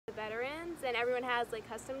events, and everyone has like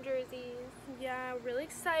custom jerseys. Yeah, we're really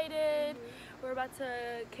excited. We're about to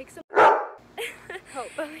kick some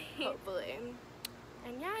Hopefully. hopefully.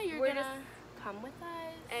 And yeah, you're We're gonna just- come with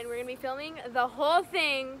us. And we're gonna be filming the whole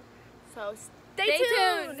thing. So Stay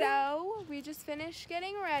tuned. So we just finished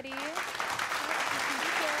getting ready.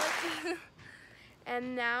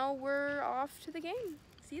 And now we're off to the game.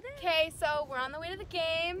 See you there. Okay, so we're on the way to the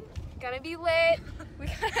game. Gonna be lit. We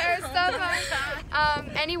got our stuff on.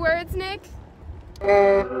 Any words, Nick?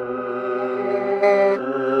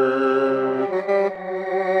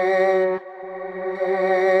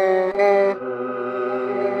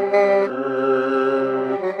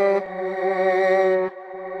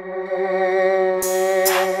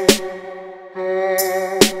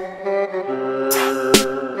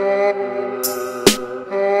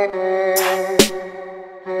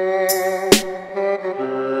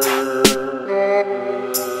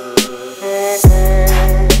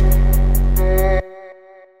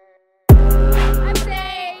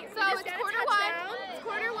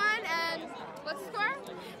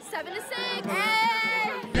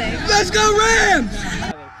 Let's go Rams!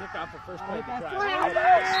 Kick off the first play.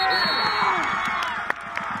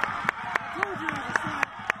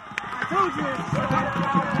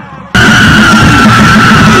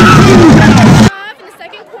 In the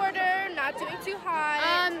second quarter, not doing too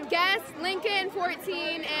hot. Guess Lincoln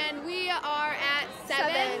 14, and we are at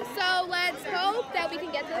 7. So let's hope that we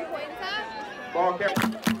can get to the points up. Ball carry.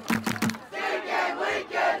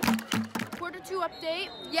 Quarter 2 update.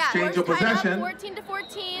 Yeah, Change we're of tied up possession. 14 to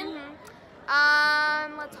 14.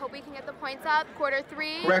 Let's hope we can get the points up. Quarter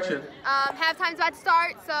 3. Correction. Halftime's about to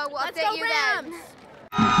start, so we'll Let's update go you Rams.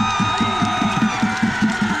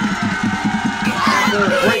 A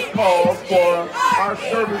great call for our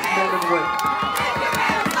servicemen and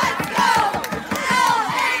women.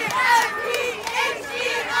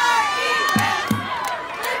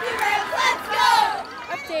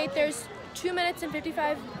 Update, there's 2 minutes and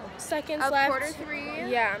 55 seconds Of left. quarter 3.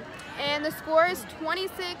 Yeah. And the score is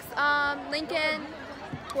 26, Lincoln,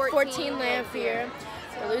 14 Lamphere.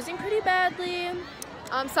 We're losing pretty badly.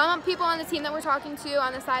 Some people on the team that we're talking to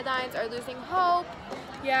on the sidelines are losing hope.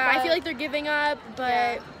 Yeah, I But- feel like they're giving up, but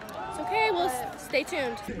Yeah. it's okay. We'll stay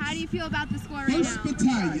tuned. How do you feel about the score right First now?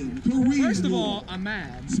 Battalion, Korean First of War, all, I'm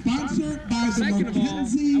mad. sponsored by the Second of all, I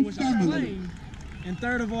Mackenzie wish I was family, playing. And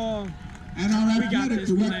third of all, and our we got athletic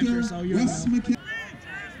this, Lamphere, director, so you're Wes welcome. McKenzie.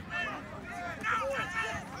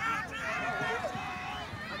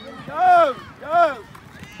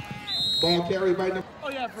 Ball carried by number.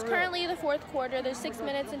 It's currently the fourth quarter. There's 6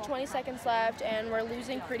 minutes and 20 seconds left, and we're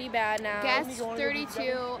losing pretty bad now. Guess 32,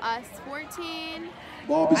 us 14.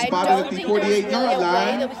 Ball be I spotted don't at the think there's 48-yard really a way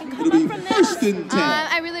line. that we can come It'll be up from first this. and 10.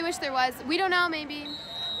 I really wish there was. We don't know, maybe.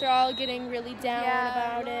 They're all getting really down Yeah.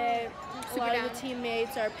 about it. A Super lot down. of the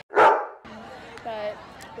teammates are, but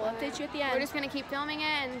we'll update you at the end. We're just going to keep filming it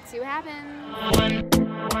and see what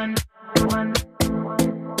happens.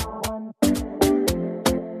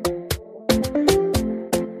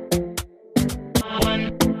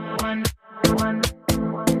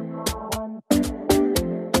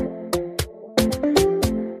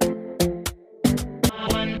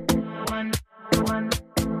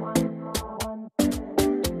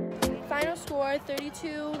 Final score,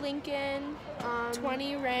 32 Lincoln,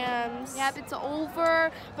 20 Rams. Yep, it's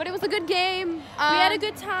over, but it was a good game. We had a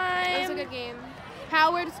good It time. was a good game.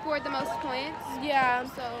 Howard scored the most points, Yeah.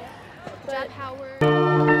 so good But- job, Howard.